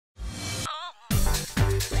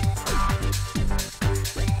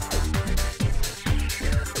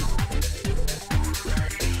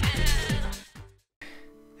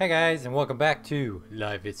Hey guys, and welcome back to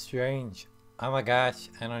Life is Strange. Oh my gosh,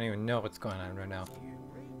 I don't even know what's going on right now.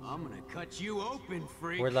 I'm gonna cut you open,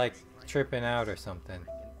 freak. We're like tripping out or something. I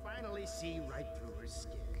can finally see right through her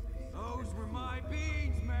skin. Those were my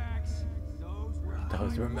beans, Max. Those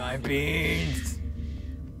were my beans.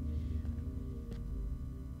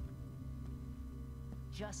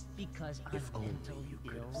 Just because I'm mentally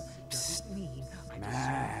ill doesn't mean I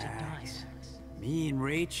deserve to die. Me and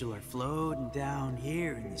Rachel are floating down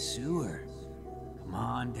here in the sewer. Come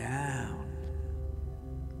on down.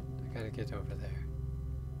 I gotta get over there.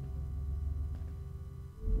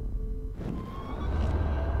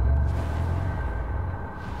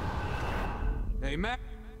 Hey, Max.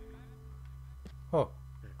 Oh,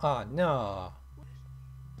 oh no.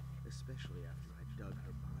 Especially after I dug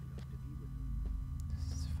her body up to be with her. This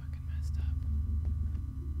is fucking messed up.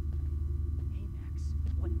 Hey Max,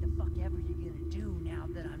 what the fuck ever you gonna do now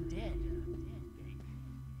that I'm dead?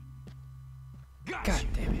 God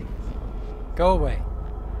damn it. Go away.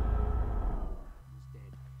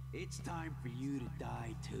 It's time for you to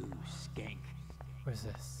die too, skank. What's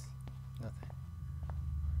this? Nothing.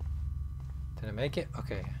 Did I make it?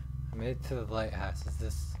 Okay. I made it to the lighthouse. Is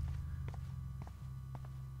this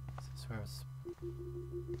where I was?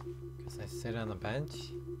 Guess I sit on the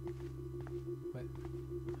bench? What?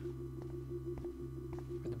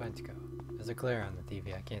 Where'd the bench go? There's a glare on the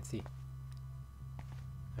TV. I can't see.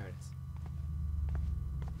 There it is.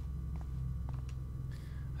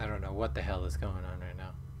 I don't know what the hell is going on right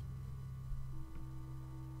now.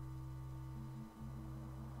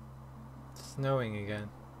 It's snowing again.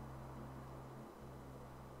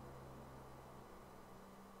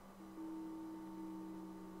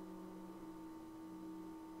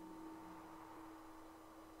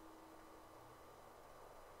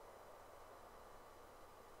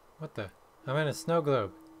 What the? I'm in a snow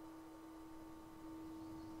globe.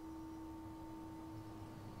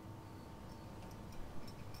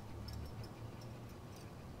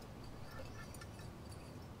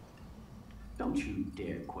 Don't you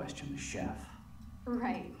dare question the chef.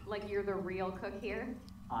 Right, like you're the real cook here?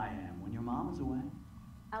 I am when your mom is away.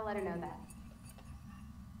 I'll let her know that.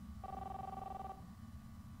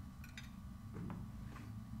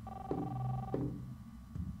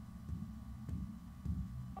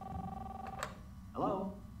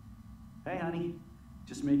 Hello? Hey, honey.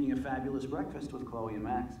 Just making a fabulous breakfast with Chloe and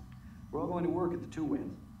Max. We're all going to work at the TWEWY.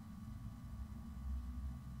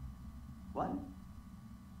 What?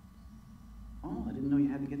 Oh, I didn't know you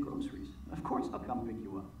had to get groceries. Of course I'll come pick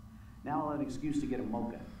you up. Now I'll have an excuse to get a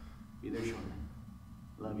mocha. Be there shortly.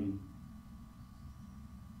 Love you.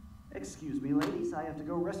 Excuse me, ladies. I have to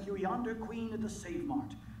go rescue yonder queen at the Save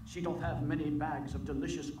Mart. She doth have many bags of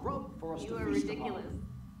delicious grub for us to feast upon. You are ridiculous.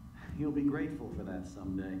 You'll be grateful for that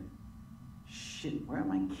someday. Shit, where are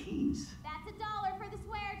my keys? That's $1 for the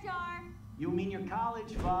swear jar. You mean your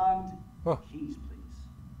college fund? Oh. Keys, please.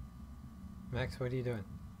 Max, what are you doing?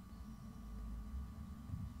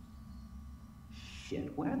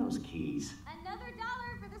 Shit, where are those keys? Another $1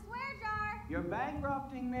 for the swear jar. You're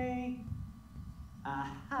bankrupting me.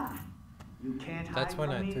 Aha. You can't hide That's when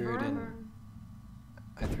from I me threw it in. forever.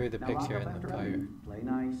 I threw the Now lock picture up in after the fire. everything. Play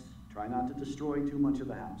nice. Try not to destroy too much of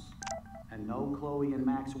the house. And no Chloe and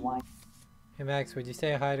Max wine. Hey Max, would you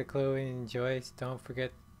say hi to Chloe and Joyce? Don't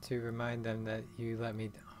forget to remind them that you let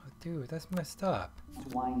me. Oh, dude, that's messed up.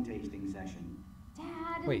 Wine tasting session.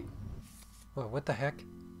 Dad. Wait. What the heck?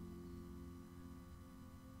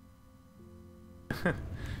 Oh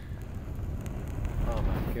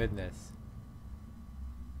my goodness.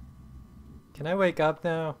 Can I wake up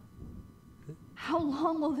now? How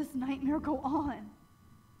long will this nightmare go on?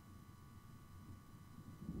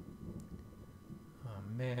 Oh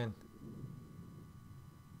man.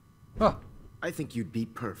 Oh! I think you'd be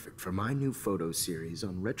perfect for my new photo series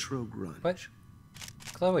on retro grunge. What?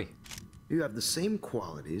 Chloe. You have the same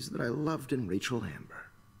qualities that I loved in Rachel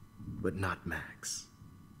Amber, but not Max.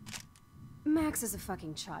 Max is a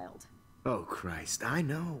fucking child. Oh Christ, I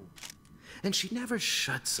know. And she never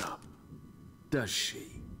shuts up, does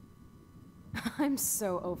she? I'm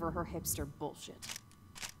so over her hipster bullshit.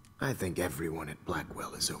 I think everyone at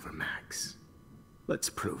Blackwell is over Max. Let's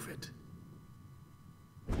prove it.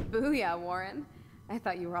 Booyah, Warren. I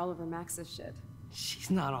thought you were all over Max's shit. She's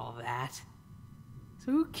not all that.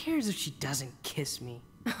 So who cares if she doesn't kiss me?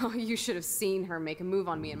 Oh, you should have seen her make a move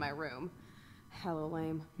on me in my room. Hella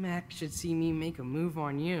lame. Max should see me make a move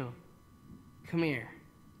on you. Come here.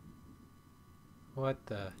 What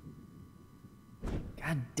the?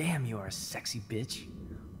 God damn, you're a sexy bitch.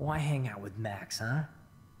 Why hang out with Max, huh?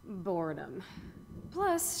 Boredom.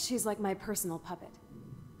 Plus, she's like my personal puppet.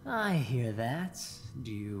 I hear that.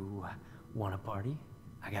 Do you want a party?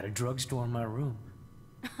 I got a drugstore in my room.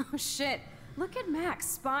 Oh shit. Look at Max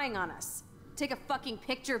spying on us. Take a fucking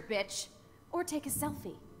picture, bitch. Or take a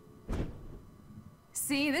selfie.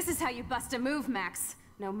 See, this is how you bust a move, Max.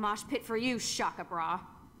 No mosh pit for you, Shaka Bra.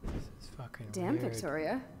 This is fucking Damn, weird.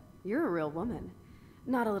 Victoria. You're a real woman.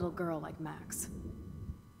 Not a little girl like Max.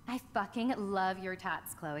 I fucking love your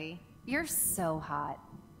tats, Chloe. You're so hot.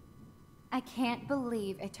 I can't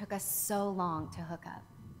believe it took us so long to hook up.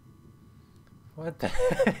 What the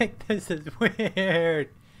heck? This is weird.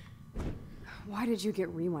 Why did you get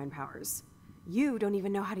rewind powers? You don't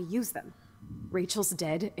even know how to use them. Rachel's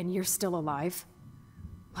dead and you're still alive.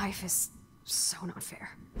 Life is so not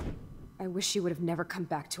fair. I wish you would have never come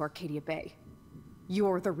back to Arcadia Bay.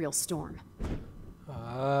 You're the real Storm.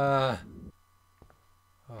 Oh.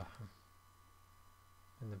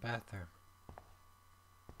 In the bathroom.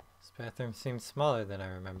 This bathroom seems smaller than I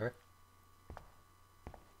remember.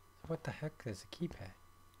 So what the heck is a keypad?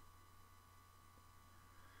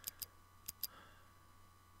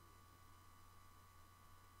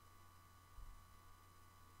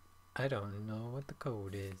 I don't know what the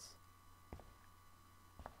code is.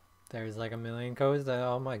 There's like a million codes that,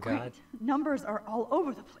 oh my god. Great. Numbers are all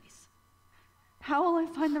over the place. How will I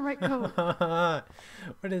find the right code?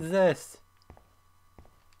 What is this?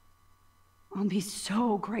 I'll be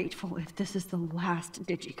so grateful if this is the last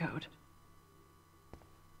digicode.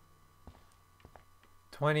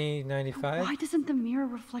 2095? Why doesn't the mirror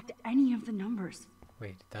reflect any of the numbers?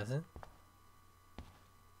 Wait, it doesn't?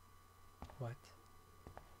 What?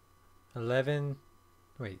 11,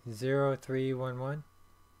 wait, 0311?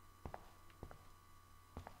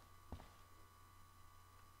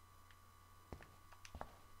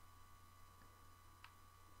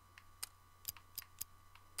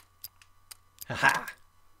 Haha!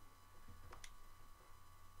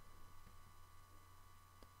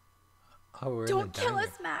 Oh, we're in Don't the kill diner.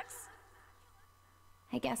 us, Max!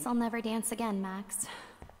 I guess I'll never dance again, Max.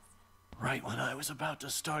 Right when I was about to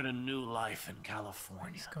start a new life in California.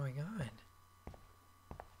 What is going on?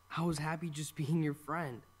 I was happy just being your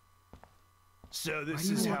friend. So this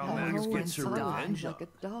Why is do you how want Max her gets her to die revenge on. like a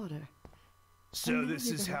daughter. So this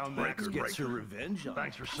is how Max gets her revenge on.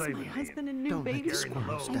 Thanks for My saving me. husband and new Don't make baby. the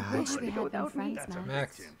squirrels I die. wish we had been without me. friends, That's what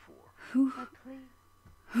Max. Max in for.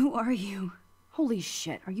 Who are you? Holy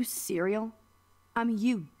shit, are you serial? I'm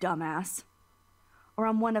you, dumbass. Or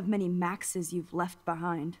I'm one of many Maxes you've left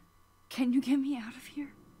behind. Can you get me out of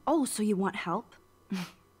here? Oh, so you want help?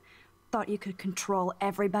 Thought you could control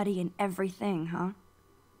everybody and everything, huh?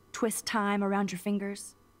 Twist time around your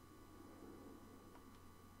fingers?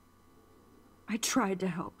 I tried to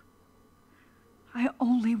help. I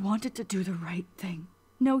only wanted to do the right thing.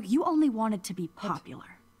 No, you only wanted to be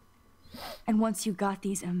popular. And once you got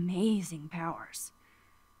these amazing powers,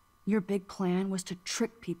 your big plan was to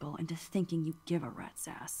trick people into thinking you give a rat's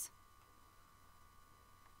ass.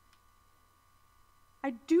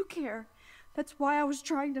 I do care. That's why I was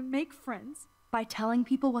trying to make friends. By telling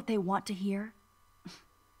people what they want to hear?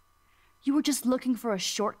 You were just looking for a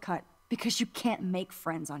shortcut because you can't make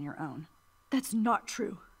friends on your own. That's not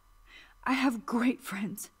true. I have great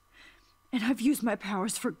friends, and I've used my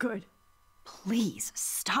powers for good. Please,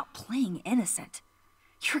 stop playing innocent.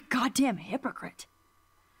 You're a goddamn hypocrite.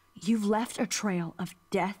 You've left a trail of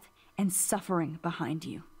death and suffering behind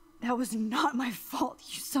you. That was not my fault,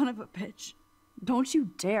 you son of a bitch. Don't you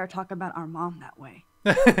dare talk about our mom that way.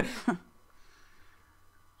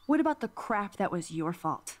 What about the crap that was your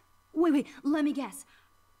fault? Wait, let me guess.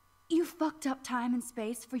 You fucked up time and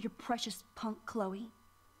space for your precious punk Chloe?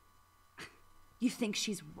 You think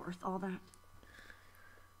she's worth all that?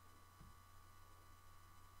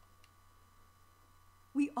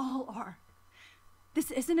 We all are. This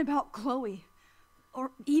isn't about Chloe,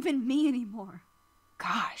 or even me anymore.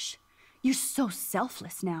 Gosh, you're so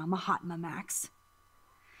selfless now, Mahatma Max.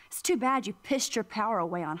 It's too bad you pissed your power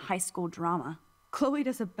away on high school drama. Chloe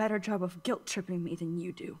does a better job of guilt-tripping me than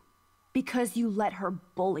you do. Because you let her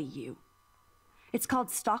bully you. It's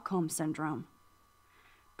called Stockholm Syndrome.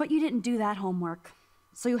 But you didn't do that homework,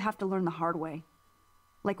 so you'll have to learn the hard way.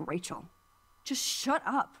 Like Rachel. Just shut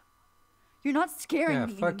up. You're not scaring Yeah,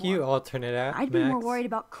 me fuck anymore. you, alternate app, I'd be more Max. worried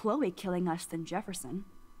about Chloe killing us than Jefferson.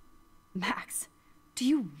 Max, do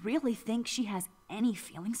you really think she has any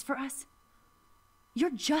feelings for us? You're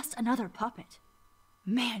just another puppet.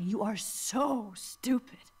 Man, you are so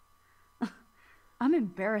stupid. I'm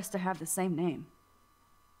embarrassed to have the same name.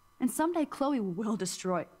 And someday Chloe will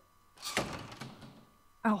destroy...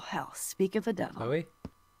 Oh hell, speak of the devil. Chloe?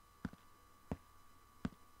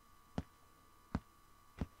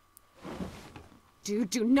 Dude,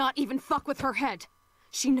 do not even fuck with her head.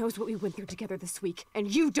 She knows what we went through together this week,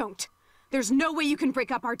 and you don't. There's no way you can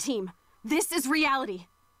break up our team. This is reality.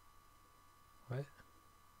 What?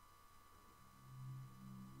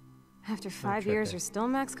 After 5 years, you're still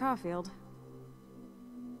Max Caulfield.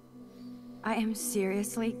 I am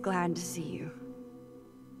seriously glad to see you.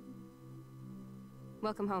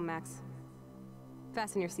 Welcome home, Max.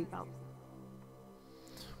 Fasten your seatbelt.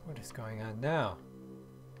 What is going on now?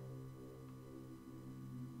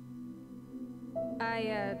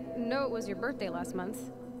 I know it was your birthday last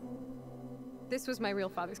month. This was my real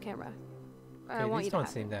father's camera. I want These you to don't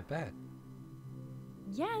have seem that bad.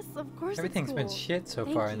 Yes, of course. Everything's it's been cool. shit so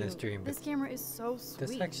Thank far in you. this dream, This but camera is so sweet.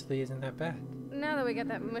 this actually isn't that bad. Now that we got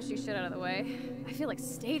that mushy shit out of the way, I feel like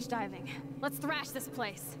stage diving. Let's thrash this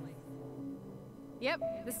place.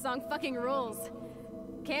 Yep, this song fucking rules.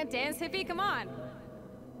 Can't dance, hippie? Come on.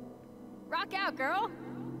 Rock out, girl.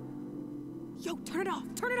 Yo, turn it off.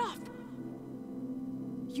 Turn it off.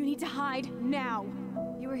 You need to hide now.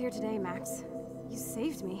 You were here today, Max. You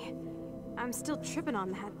saved me. I'm still tripping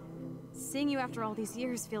on that. Seeing you after all these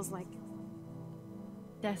years feels like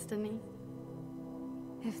Destiny.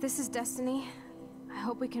 if this is destiny, I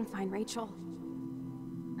hope we can find Rachel.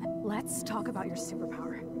 Let's talk about your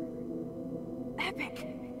superpower. Epic!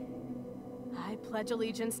 I pledge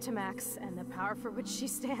allegiance to Max and the power for which she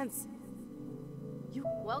stands.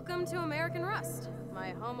 Welcome to American Rust,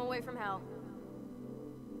 my home away from hell.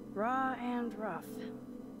 Raw and rough.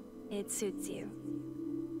 It suits you.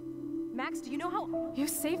 Max, do you know how— You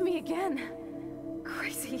saved me again.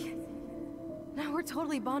 Crazy. Now we're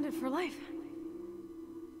totally bonded for life.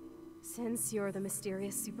 Since you're the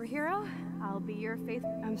mysterious superhero, I'll be your faith—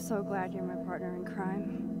 I'm so glad you're my partner in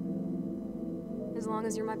crime. as long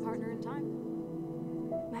as you're my partner in time.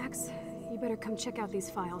 Max, you better come check out these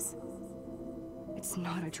files. It's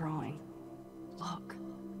not a drawing. Look.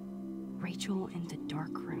 Rachel in the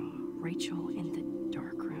dark room. Rachel in the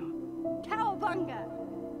dark room. Cowabunga!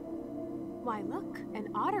 Why, look, an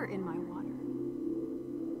otter in my water.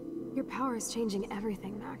 Your power is changing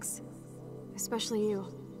everything, Max. Especially you.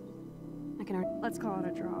 I can— Let's call it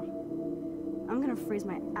a draw. I'm gonna freeze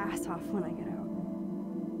my ass off when I get out.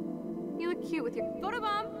 You look cute with your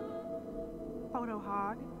photobomb! Photo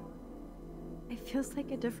hog. It feels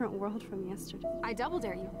like a different world from yesterday. I double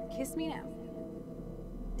dare you. Kiss me now.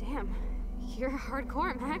 Damn, you're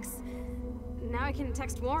hardcore, Max. Now I can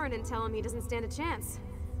text Warren and tell him he doesn't stand a chance.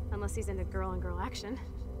 Unless he's into girl-on-girl action.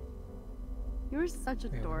 You're such a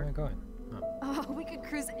Wait, where am dork. I going? Oh. Oh, we could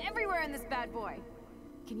cruise everywhere in this bad boy.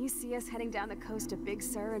 Can you see us heading down the coast to Big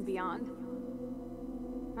Sur and beyond?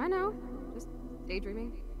 I know, just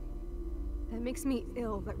daydreaming. That makes me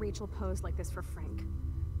ill that Rachel posed like this for Frank.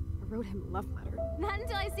 I wrote him a love letter. Not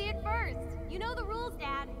until I see it first. You know the rules,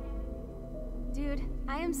 Dad. Dude,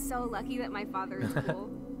 I am so lucky that my father is cool.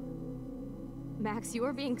 Max, you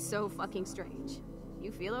are being so fucking strange.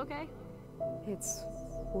 You feel okay? It's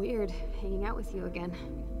weird hanging out with you again.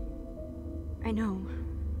 I know.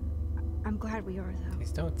 I'm glad we are, though.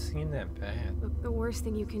 These don't seem that bad. Look, the worst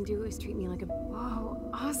thing you can do is treat me like a— Whoa,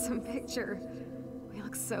 awesome picture. We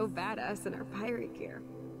look so badass in our pirate gear.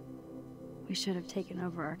 We should have taken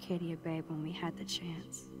over Arcadia Bay when we had the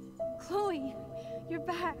chance. Chloe, you're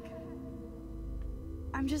back.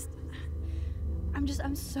 I'm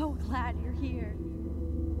so glad you're here.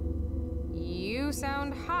 You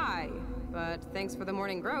sound high, but thanks for the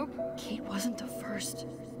morning grope. Kate wasn't the first.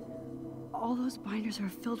 All those binders are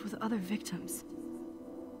filled with other victims.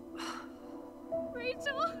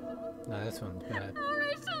 Rachel! No, this one's bad. Oh,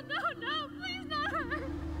 Rachel, no, please not her!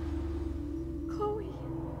 Chloe.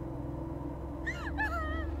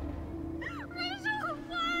 Rachel,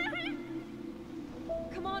 why?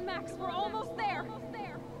 Come on, Max, we're almost there.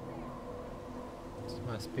 This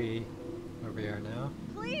must be where we are now.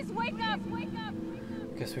 Please wake up, wake up.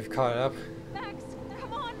 Guess we've caught up. Max,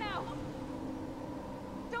 come on now.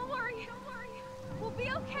 Don't worry. We'll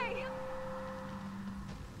be okay.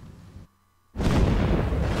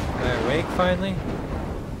 Am I awake finally?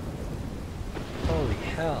 Holy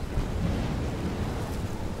hell.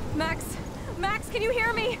 Max, can you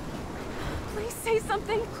hear me? Please say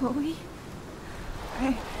something. Chloe?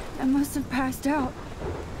 I must have passed out.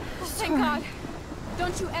 Oh, thank God.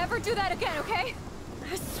 Don't you ever do that again, okay?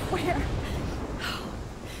 I swear.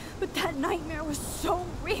 But that nightmare was so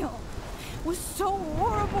real. Was so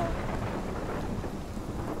horrible.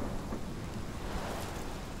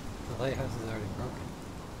 The lighthouse is already broken.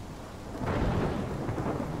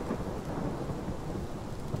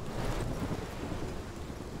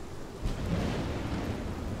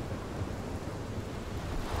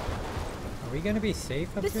 Are we gonna be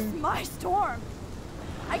safe up This here? is my storm.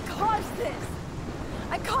 I caused this.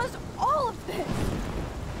 I caused all of this.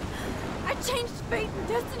 I changed fate and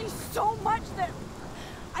destiny so much that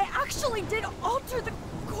I actually did alter the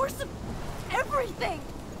course of everything.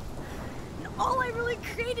 And all I really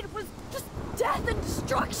created was just death and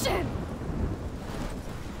destruction.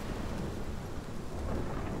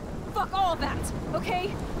 Fuck all that,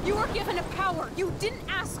 okay? You were given a power. You didn't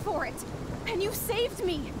ask for it. And you saved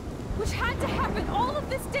me. Which had to happen. All of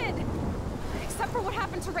this did. Except for what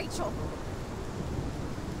happened to Rachel.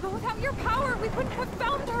 But without your power, we couldn't have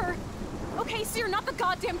found her. Okay, so you're not the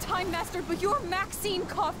goddamn Time Master, but you're Maxine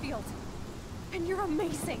Caulfield. And you're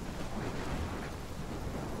amazing.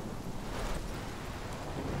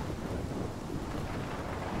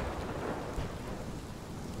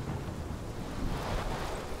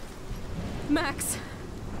 Max.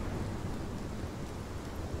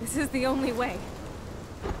 This is the only way.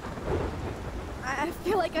 I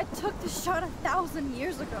feel like I took the shot 1,000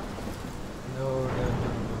 years ago. No.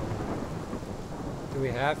 Do we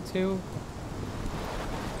have to?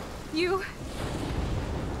 You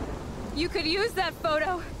could use that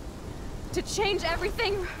photo to change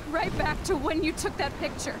everything right back to when you took that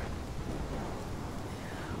picture.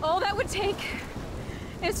 All that would take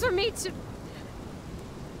is for me to...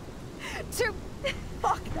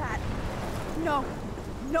 Fuck that. No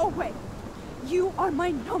way. You are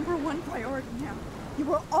my #1 priority now.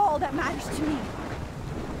 You are all that matters to me.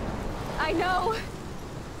 I know.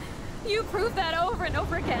 You prove that over and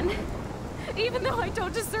over again. Even though I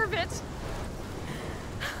don't deserve it.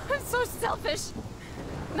 I'm so selfish.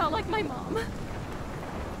 Not like my mom.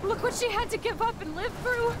 Look what she had to give up and live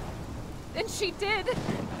through. And she did.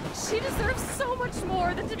 She deserves so much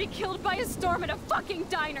more than to be killed by a storm at a fucking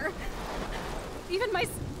diner. Even my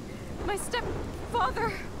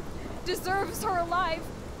stepfather deserves her alive.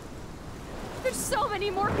 There's so many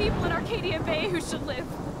more people in Arcadia Bay who should live.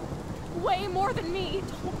 Way more than me.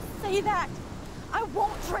 Don't say that. I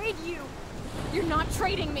won't trade you. You're not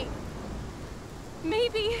trading me.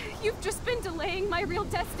 Maybe you've just been delaying my real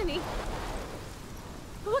destiny.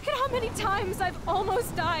 Look at how many times I've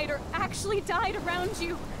almost died or actually died around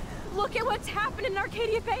you. Look at what's happened in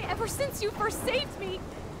Arcadia Bay ever since you first saved me.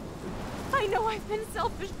 I know I've been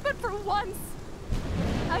selfish, but for once,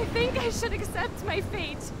 I think I should accept my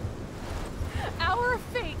fate. Our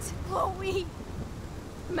fate. Chloe.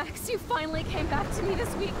 Max, you finally came back to me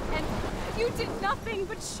this week, and you did nothing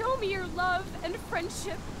but show me your love and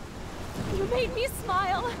friendship. You made me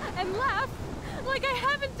smile and laugh like I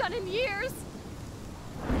haven't done in years.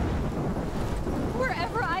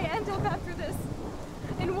 Wherever I end up after this,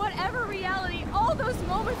 in whatever reality, all those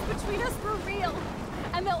moments between us were real,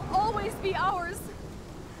 and they'll always be ours.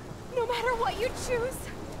 No matter what you choose,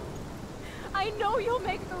 I know you'll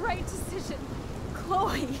make the right decision.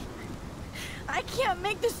 Chloe, I can't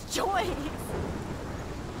make this choice.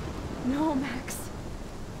 No, Max.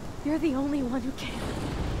 You're the only one who can.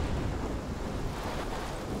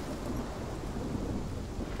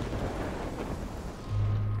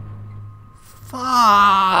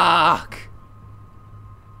 Fuck!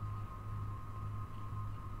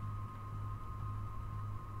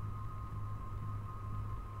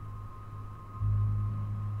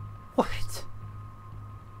 What? I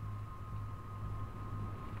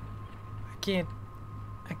can't...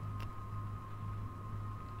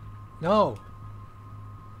 No!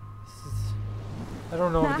 I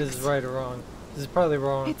don't know if this is right or wrong. This is probably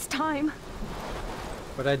wrong. It's time.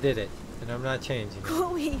 But I did it, and I'm not changing it.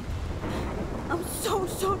 Chloe, I'm so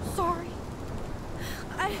sorry.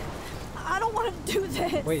 I don't want to do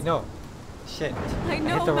this. Wait, no. Shit. I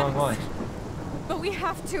know, I hit the wrong Max. one. But we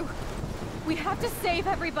have to. We have to save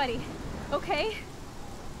everybody, okay?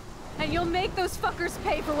 And you'll make those fuckers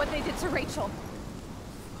pay for what they did to Rachel.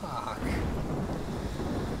 Fuck.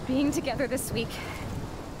 Being together this week,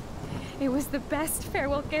 it was the best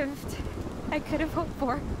farewell gift I could have hoped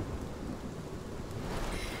for.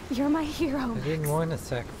 You're my hero, I Max. didn't want to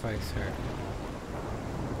sacrifice her.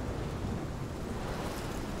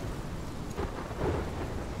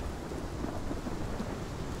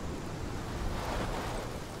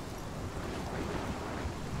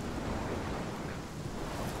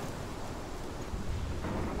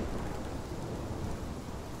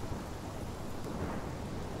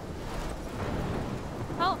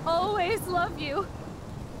 I'll always love you.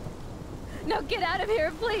 Now get out of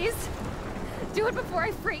here, please. Do it before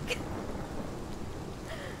I freak.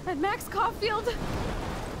 And Max Caulfield,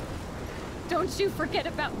 don't you forget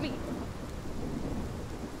about me.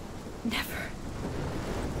 Never.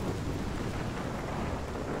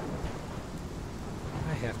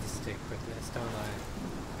 I have to stick with this, don't I?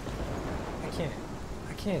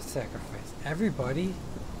 I can't sacrifice everybody.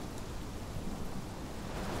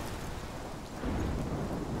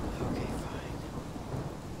 Okay,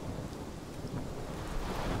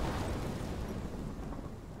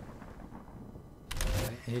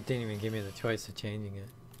 fine. He didn't even give me the choice of changing it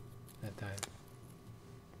that time.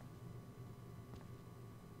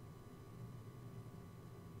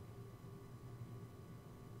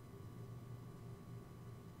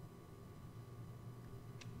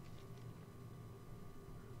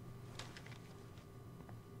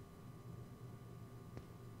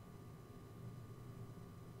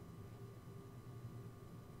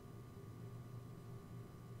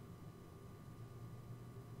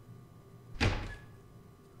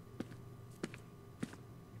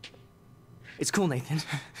 It's cool, Nathan.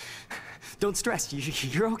 Don't stress.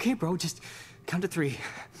 You're okay, bro. Just count to 3.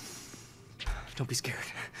 Don't be scared.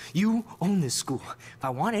 You own this school. If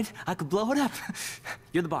I wanted, I could blow it up.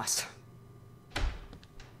 You're the boss.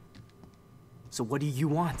 So what do you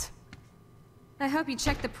want? I hope you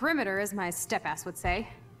checked the perimeter, as my step-ass would say.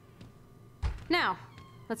 Now,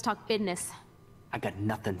 let's talk business. I got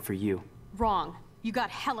nothing for you. Wrong. You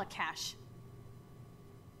got hella cash.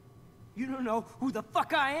 You don't know who the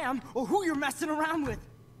fuck I am or who you're messing around with.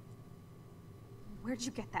 Where'd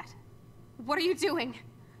you get that? What are you doing?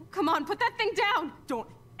 Come on, put that thing down! Don't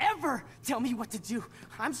ever tell me what to do.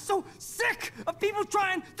 I'm so sick of people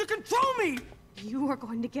trying to control me! You are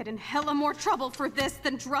going to get in hella more trouble for this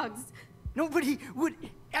than drugs. Nobody would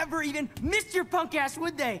ever even miss your punk ass,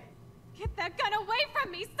 would they? Get that gun away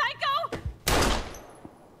from me, psycho!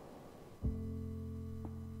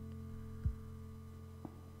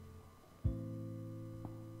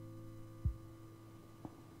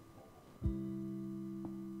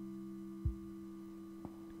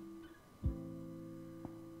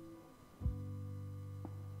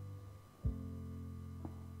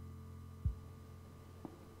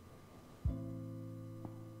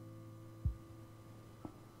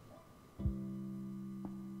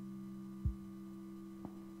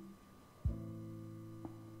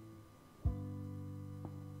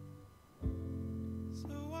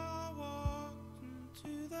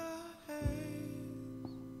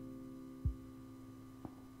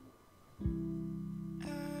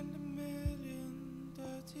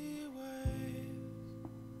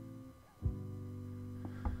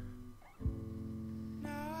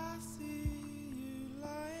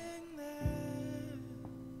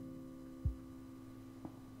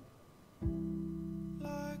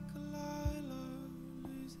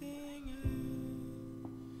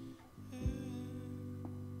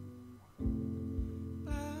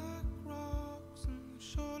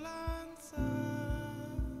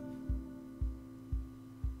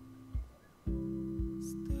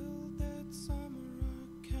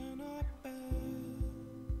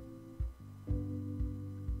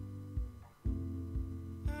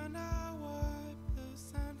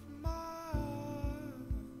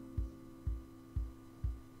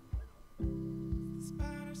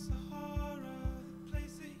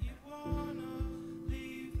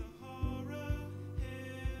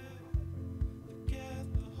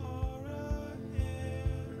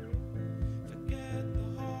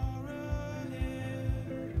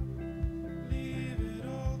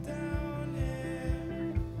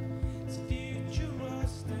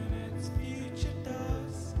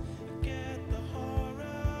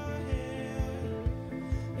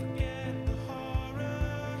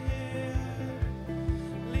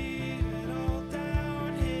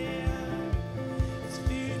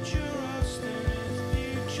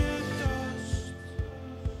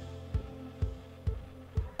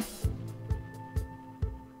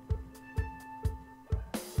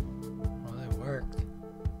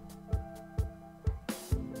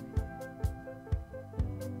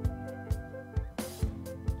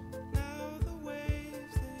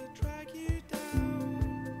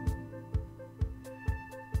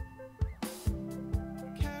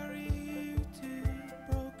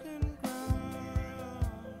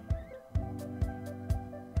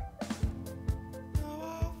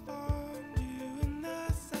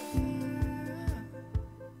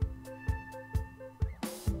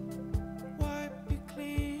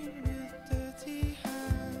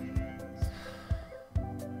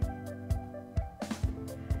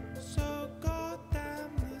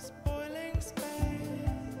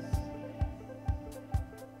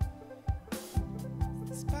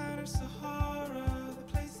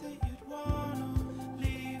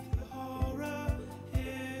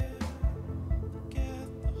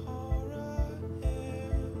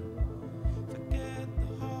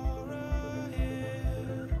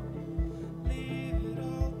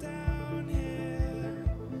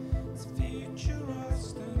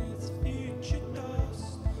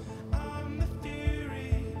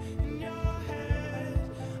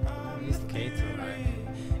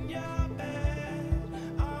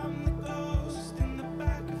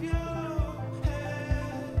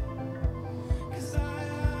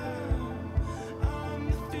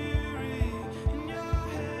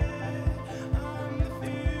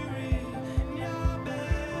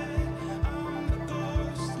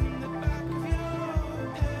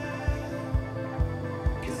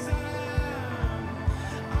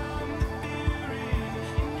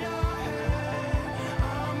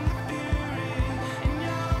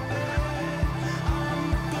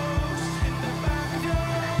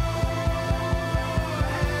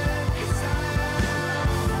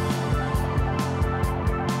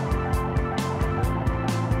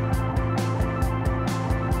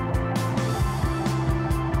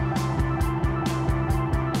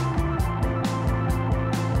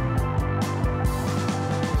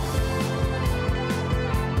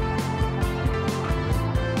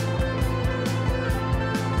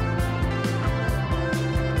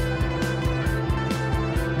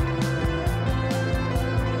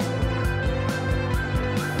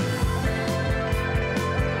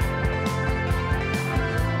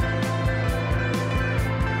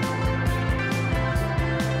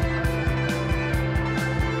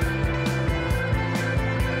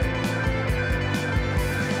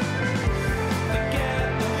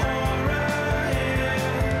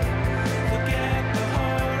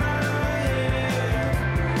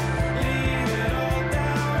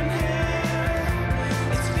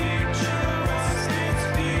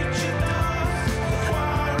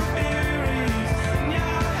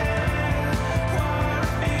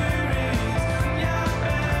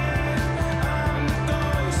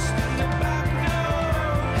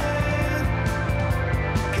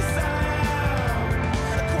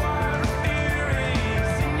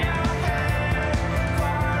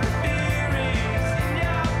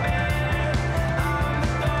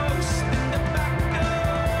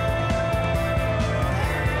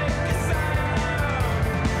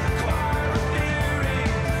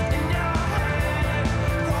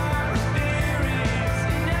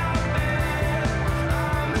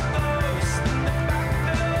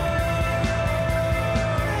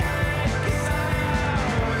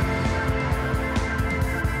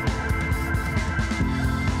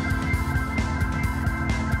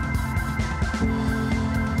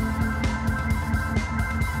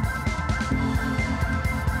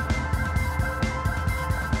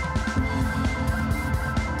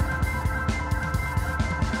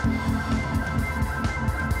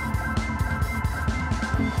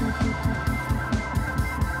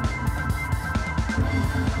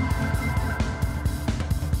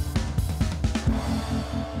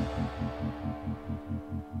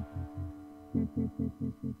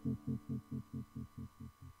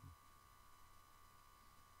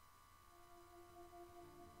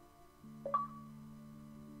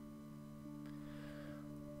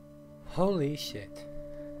 Holy shit.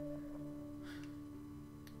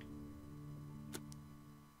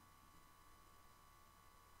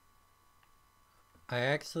 I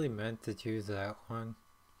actually meant to choose that one.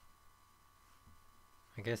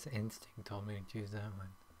 I guess instinct told me to choose that one.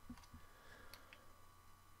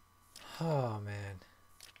 Oh man.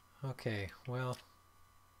 Okay, well,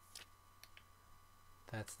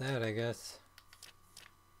 that's that, I guess.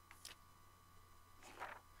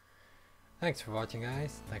 Thanks for watching,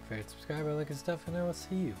 guys. Like, favorite, subscribe, all that good stuff, and I will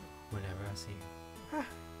see you whenever I see you.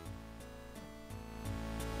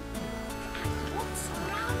 What's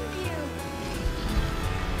around you?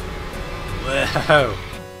 Whoa!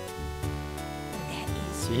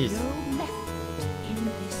 There is no method in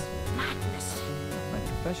this madness. My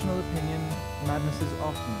professional opinion, madness is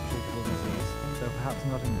often a treatable disease, though perhaps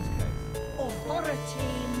not in this case. Authority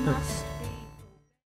must